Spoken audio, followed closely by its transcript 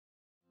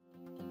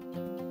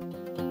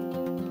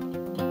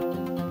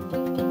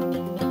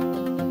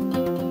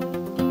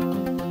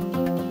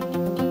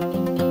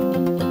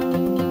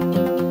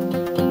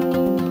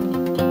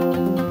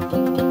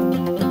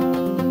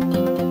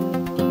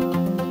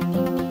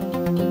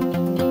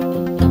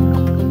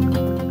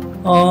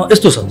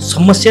यस्तो छ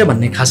समस्या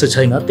भन्ने खासै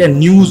छैन त्यहाँ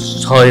न्युज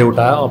छ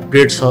एउटा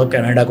अपडेट छ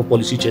क्यानाडाको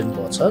पोलिसी चेन्ज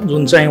भएको छ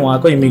जुन चाहिँ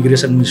उहाँको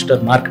इमिग्रेसन मिनिस्टर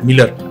मार्क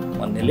मिलर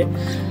भन्नेले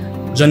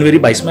जनवरी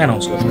 22 मा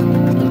एनाउन्स गर्यो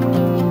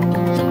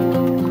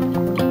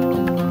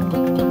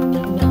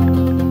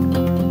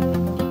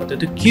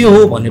त्यो के हो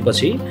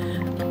भनेपछि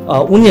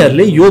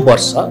उनीहरूले यो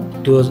वर्ष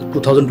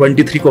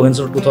 2023 को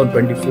अगेन्स्ट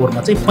 2024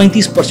 मा चाहिँ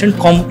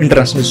 35% कम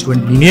इन्टरनेसनल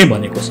स्टुडेन्ट लिने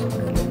भनेको छ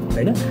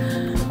हैन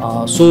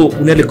सो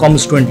उनीहरूले कम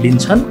स्टुडेन्ट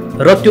लिन्छन्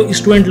र त्यो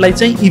स्टुडेन्टलाई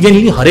चाहिँ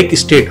इभेनली हरेक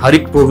स्टेट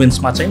हरेक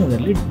प्रोभिन्समा चाहिँ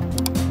उनीहरूले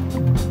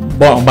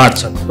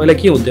बाँड्छन् पहिला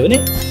के हुन्थ्यो भने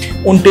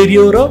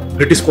ओन्टेरियो र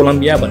ब्रिटिस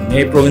कोलम्बिया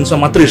भन्ने प्रोभिन्समा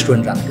मात्रै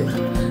स्टुडेन्ट जान्थ्यो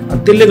अनि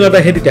त्यसले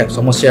गर्दाखेरि त्यहाँ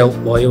समस्या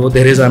भयो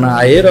धेरैजना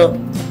आए र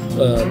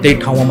त्यही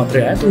ठाउँमा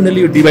मात्रै आयो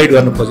उनीहरूले यो डिभाइड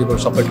गर्न खोजेको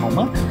सबै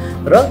ठाउँमा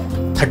र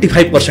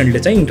 35% ले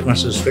चाहिँ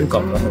इन्टरनेसनल स्टुडेन्ट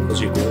कम गर्न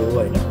खोजेको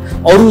हैन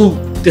अरु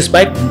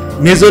त्यसबाहेक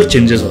मेजर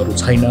चेन्जेसहरु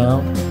छैन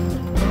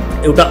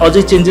एउटा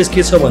अझै चेन्जेस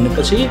के छ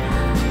भनेपछि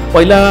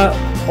पहिला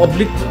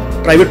पब्लिक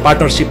प्राइभेट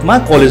पार्टनरशिपमा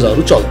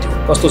कलेजहरु चल्थ्यो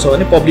कस्तो छ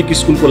भने पब्लिक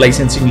स्कुलको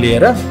लाइसेन्सिङ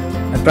लिएर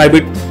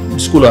प्राइभेट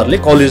स्कुलहरुले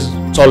कलेज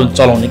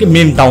चलाउने के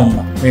मेन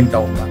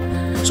टाउनमा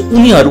सो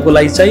उनीहरुको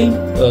लागि चाहिँ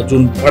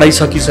जुन पढाइ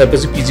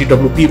सकिसकेपछि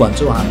पीजीडब्ल्यूपी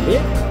भन्छौं हामीले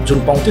जुन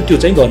पाउँथ्यो त्यो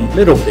चाहिँ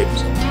गभर्नमेन्टले रोक्दिएको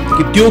छ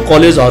कि त्यो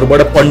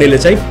कलेजहरुबाट पढ्नेले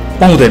चाहिँ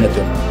पाउँदैन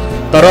त्यो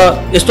तर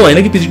यस्तो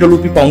हैन कि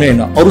पीजीडब्ल्यूपी पाउने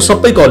हैन अरु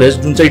सबै कलेज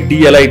जुन चाहिँ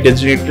डीएलआई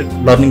डेजिग्नेटेड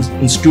लर्निङ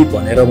इन्स्टिट्युट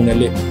भनेर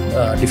उनीहरूले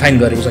डिफाइन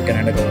गरेको छ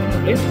क्यानाडा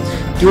गभर्नमेन्टले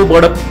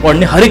त्योबाट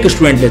पढ्ने हरेक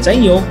स्टुडेन्टले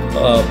चाहिँ यो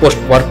पोस्ट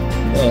वर्क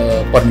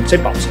पर्मिट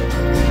चाहिँ पाउँछ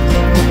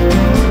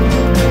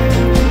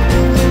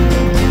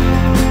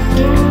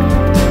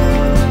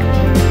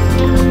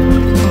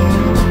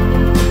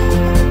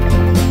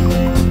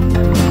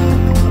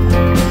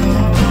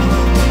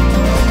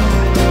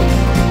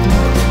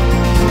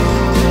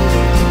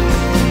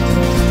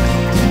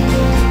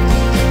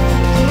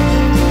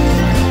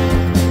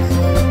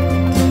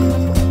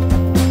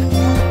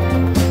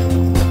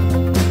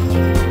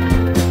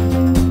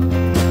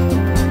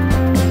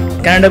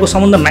क्यानाडाको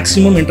सबभन्दा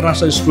म्याक्सिमम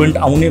इन्टरनेसनल स्टुडेन्ट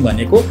आउने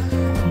भनेको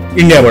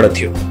इन्डियाबाट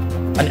थियो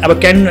अनि अब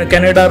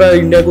क्यानाडा र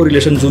इन्डियाको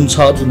रिलेसन जुन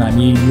छ जुन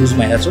हामी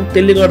न्युजमा हेर्छौँ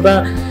त्यसले गर्दा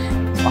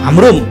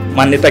हाम्रो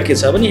मान्यता के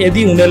छ भने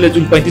यदि उनीहरूले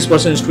जुन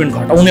 35% स्टुडेन्ट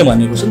घटाउने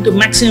भनेको छ त्यो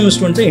म्याक्सिमम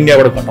स्टुडेन्ट चाहिँ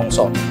इन्डियाबाट घटाउँछ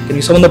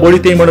किनकि सबभन्दा बढी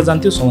त्यहीँबाट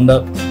जान्थ्यो सबभन्दा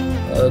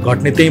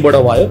घट्ने त्यहीँबाट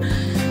भयो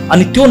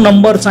अनि त्यो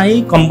नम्बर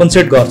चाहिँ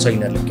कम्पन्सेट गर्छ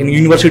यिनीहरूले किनकि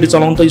युनिभर्सिटी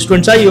चलाउन त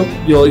स्टुडेन्ट चाहियो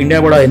यो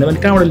इन्डियाबाट हैन भने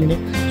कहाँबाट लिने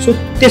सो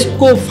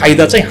त्यसको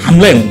फाइदा चाहिँ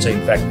हामीलाई हुन्छ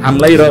इनफ्याक्ट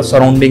हामीलाई र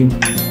सराउन्डिङ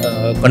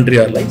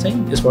कन्ट्रीहरुलाई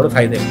चाहिँ यसबाट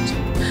फाइदा हुन्छ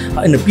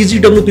हैन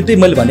पीजीडब्ल्यूपी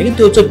चाहिँ मैले भने कि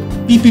त्यो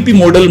चाहिँ पीपीपी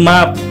मोडलमा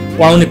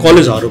पाउने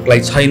कलेजहरुको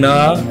लागि छैन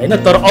हैन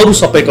तर अरु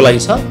सबैको लागि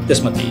छ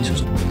त्यसमा केही इस्यु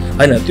छ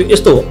हैन त्यो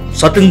यस्तो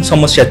सर्टेन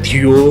समस्या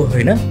थियो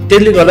हैन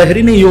त्यसले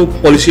गर्दाखेरि नै यो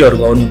पोलिसीहरु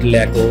गभर्नमेन्टले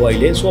ल्याएको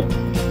अहिले सो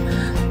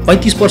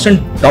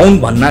 35% डाउन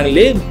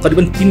भन्नाले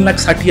करिबन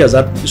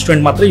 3,60,000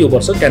 स्टुडेन्ट मात्रै यो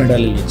वर्ष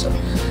क्यानाडाले लिन्छ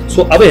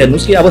सो अब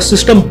हेर्नुस् कि अब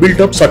सिस्टम बिल्ट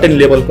अप सर्टेन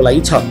लेभलको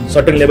लागि छ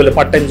सर्टेन लेभलले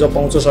पार्ट टाइम जब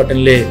पाउँछ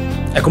सर्टेनले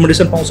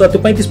एकोमोडेसन पाउँछ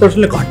त्यो 35%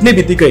 ले घट्ने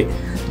बित्तिकै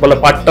तपाईलाई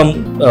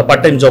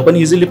पार्ट टाइम जब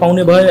पनि इजिली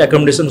पाउने भयो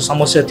एकोमोडेसन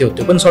समस्या थियो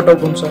त्यो पनि सर्ट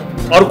आउट हुन्छ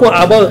अर्को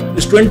अब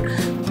स्टुडेन्ट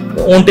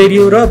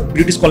ओन्टेरियो र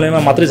ब्रिटिस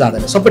कोलम्बियामा मात्रै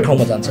जाँदैन सबै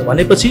ठाउँमा जान्छ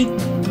भनेपछि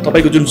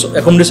तपाईको जुन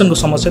एकोमोडेसनको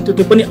समस्या थियो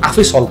त्यो पनि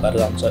आफै सल्भ भएर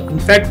जान्छ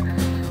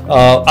इनफ्याक्ट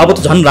अब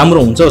त झन्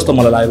राम्रो हुन्छ जस्तो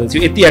मलाई लागेको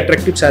थियो यति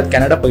एट्र्याक्टिभ सायद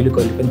क्यानाडा पहिले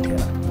कहिले पनि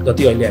थिएन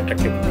जति अहिले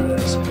एट्र्याक्टिभ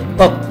भइरहेछ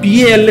त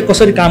पीएएल ले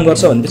कसरी काम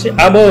गर्छ भनेपछि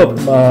अब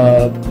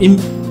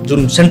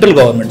जुन सेन्ट्रल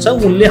गभर्नमेन्ट छ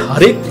उनले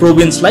हरेक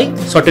प्रोभिन्सलाई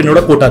सर्टेन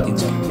एउटा कोटा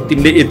दिन्छ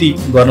तिमीले यति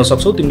गर्न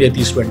सक्छौ तिमीले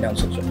यति स्टुडेन्ट ल्याउन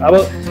सक्छौ अब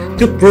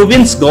त्यो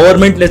प्रोभिन्स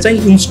गभर्नमेन्टले चाहिँ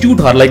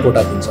इन्स्टिट्युटहरुलाई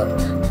कोटा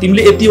दिन्छ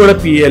तिमीले यतिवटा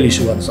पीएएल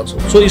इस्यु गर्न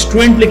सक्छौ सो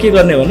स्टुडेन्टले के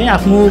गर्ने भने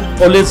आफ्नो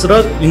कलेज र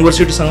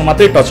युनिभर्सिटीसँग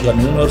मात्रै टच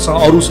गर्ने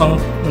उनीहरुसँग अरुसँग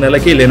उनीहरुलाई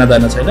केही लेना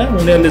देना छैन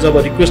उनीहरुले जब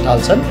request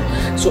हाल्छन्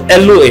so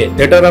LOA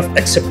letter of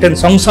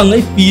acceptance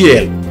सँगसँगै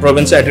पीएएल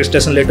प्रोभिन्स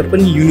एटेस्टेसन लेटर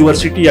पनि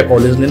युनिभर्सिटी या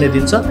कलेजले नै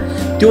दिन्छ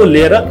त्यो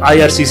लिएर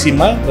आईआरसीसी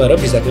मा गएर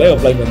भिजाको लागि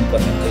अप्लाई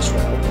गर्नुपर्ने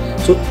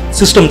हुन्छ सो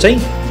सिस्टम चाहिँ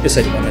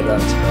यसरी बनेर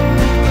जान्छ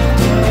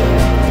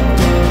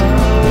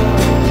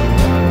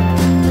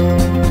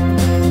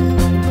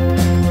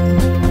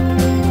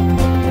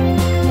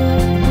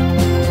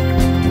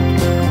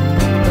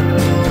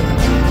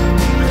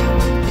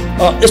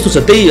यस्तो छ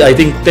त्यही आई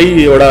थिंक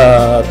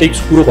त्यही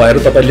कुरो भएर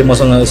तपाईले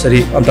मसँग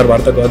यसरी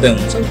अन्तर्वार्ता गर्दै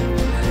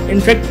हुनुहुन्छ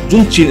इनफ्याक्ट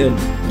जुन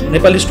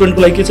नेपाली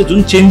स्टुडेन्टको लागि के छ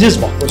जुन चेन्जेस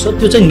भएको छ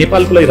त्यो चाहिँ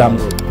नेपालको लागि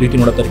राम्रो हो दुई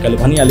तीनवटा तरिकाले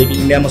भनिहाले कि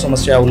इन्डियामा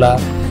समस्या आउला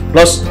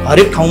प्लस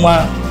हरेक ठाउँमा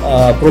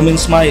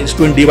प्रोभिन्समा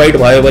स्टुडेन्ट डिभाइड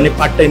भयो भने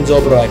पार्ट टाइम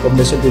जब र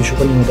एकोमोडेसनको इस्यु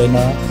पनि हुँदैन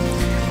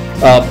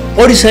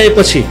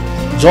पढिसकेपछि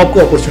जबको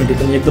अपर्च्युनिटी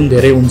पनि एकदम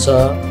धेरै हुन्छ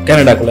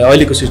क्यानाडाको लागि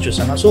अहिलेको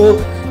सिचुएसनमा सो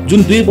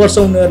जुन 2 वर्ष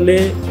उनीहरुले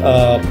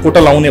कोटा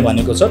लाउने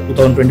भनेको छ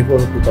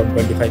 2024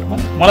 2025 मा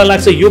मलाई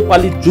लाग्छ यो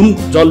पाली जुन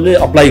जसले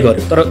अप्लाई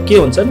गर्यो तर के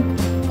हुन्छ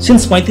नि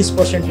सिन्स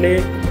 35% ले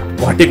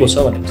घटेको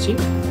छ भनेपछि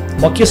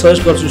म के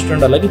सजेस्ट गर्छु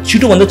स्टुडेन्टहरुलाई कि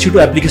छिटो भन्दा छिटो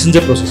एप्लिकेसन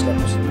चाहिँ प्रोसेस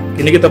गर्नुस्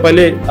किनकि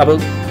तपाईले अब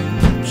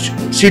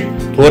सिट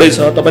थोरै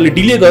छ तपाईले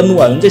डिले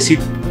गर्नुभयो भने चाहिँ सिट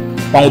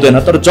पाउँदैन,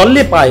 तर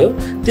जसले पायो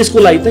त्यसको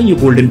लागि चाहिँ यो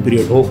गोल्डन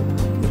पिरियड हो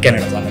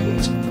क्यानाडा जानको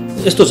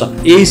लागि। यस्तो छ,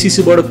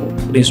 एआइसिसीबाट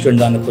कुनै स्टुडेन्ट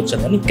जान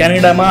खोज्छन् भने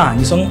क्यानाडामा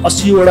हामीसँग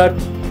 80वटा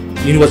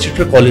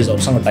युनिभर्सिटी र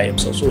कलेजहरूसँग टाइप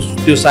छ। सो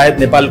त्यो सायद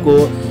नेपालको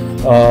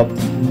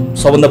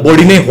सबभन्दा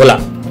बढी नै होला,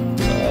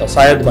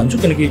 सायद भन्छु,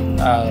 किनकि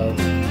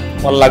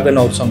मलाई लाग्दैन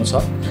अरूसँग छ।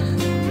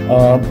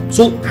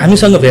 सो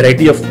हामीसँग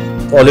भेराइटी अफ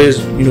कलेज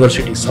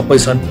युनिभर्सिटी सबै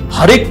छन्,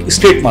 हरेक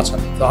स्टेटमा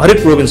छन्,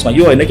 हरेक प्रोभिन्समा।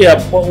 यो होइन कि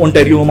अब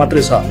ओन्टारियोमा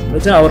मात्रै छ, यो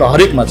चाहिँ अब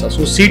हरेकमा छ।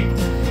 सो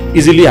सिट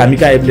इजिली हामी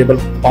कहाँ एभाइलेबल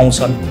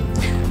पाउँछन्।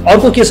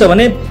 अर्को के छ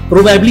भने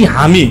प्रोभाब्ली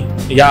हामी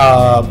या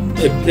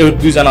एक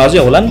दुईजना अझै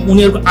होलान्,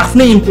 उनीहरूको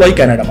आफ्नै इम्प्लोइ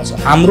क्यानाडामा छ,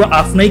 हाम्रो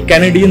आफ्नै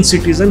क्यानेडियन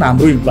सिटिजन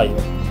हाम्रो इम्प्लोइ हो।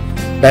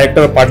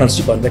 डाइरेक्टर अफ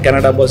पार्टनरसिप भनेर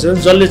क्यानाडा बसेर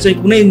जसले चाहिँ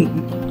कुनै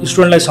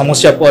स्टुडेन्टलाई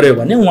समस्या पर्यो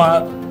भने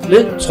उहाँले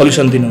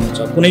सल्युसन दिनुहुन्छ,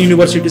 कुनै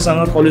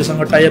युनिभर्सिटीसँग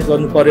कलेजसँग टाइप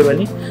गर्नु पर्यो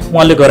भने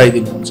उहाँले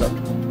गराइदिनुहुन्छ।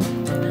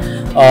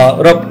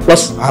 र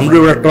प्लस हाम्रो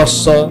एउटा ट्रस्ट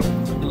छ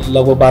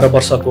लगभग 12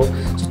 वर्षको।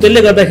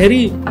 त्यसले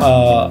गर्दाखेरि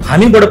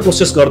हामीबाट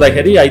प्रोसेस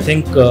गर्दाखेरि आई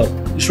थिङ्क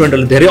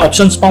स्टुडेन्टहरूले धेरै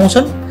अप्सन्स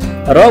पाउँछन्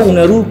र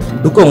उनीहरू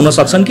ढुक्क हुन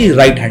सक्छन् कि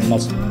राइट ह्यान्डमा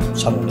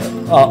छन् उनीहरू।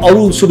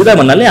 अरू सुविधा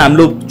भन्नाले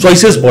हाम्रो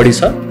चोइसेस बढी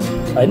छ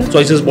होइन,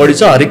 चोइसेस बढी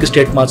छ, हरेक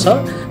स्टेटमा छ।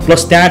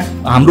 प्लस त्यहाँ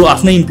हाम्रो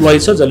आफ्नै इम्प्लोइ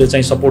छ जसले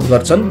चाहिँ सपोर्ट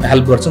गर्छन्,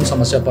 हेल्प गर्छन्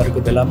समस्या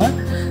परेको बेलामा।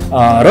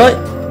 र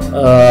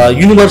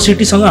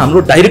युनिभर्सिटीसँग हाम्रो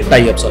डाइरेक्ट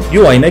टाइअप छ।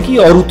 यो होइन कि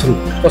अरू थ्रु।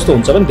 कस्तो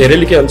हुन्छ भने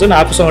धेरैले के भन्छ नि,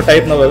 आफूसँग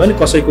टाइप नभयो भने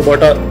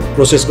कसैकोबाट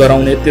प्रोसेस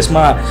गराउने,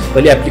 त्यसमा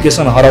कहिले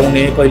एप्लिकेसन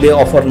हराउने, कहिले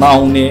अफर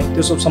नआउने,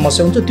 त्यो सब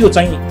समस्या हुन्छ। त्यो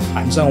चाहिँ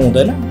हामीसँग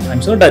हुँदैन,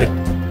 हामीसँग डाइरेक्ट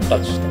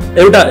टच।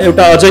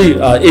 एउटा अझै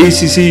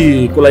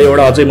एआइसिसीको लागि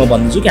एउटा अझै म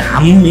भनिदिन्छु कि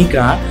हामी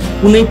कहाँ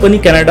कुनै पनि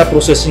क्यानाडा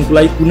प्रोसेसिङको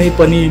लागि कुनै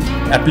पनि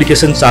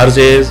एप्लिकेसन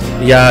चार्जेस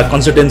या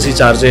कन्सल्टेन्सी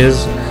चार्जेस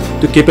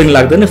त्यो केही पनि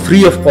लाग्दैन,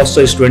 फ्री अफ कस्ट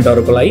छ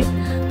स्टुडेन्टहरूको लागि।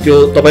 त्यो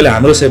तपाईँले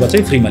हाम्रो सेवा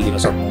चाहिँ फ्रीमा लिन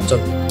सक्नुहुन्छ।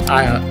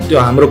 त्यो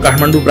हाम्रो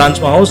काठमाडौँ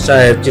ब्रान्चमा होस्,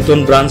 चाहे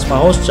चितवन ब्रान्चमा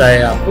होस्, चाहे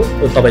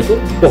तपाईँको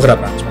पोखरा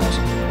ब्रान्चमा होस्,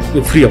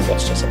 त्यो फ्री अफ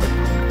कस्ट छ सबै।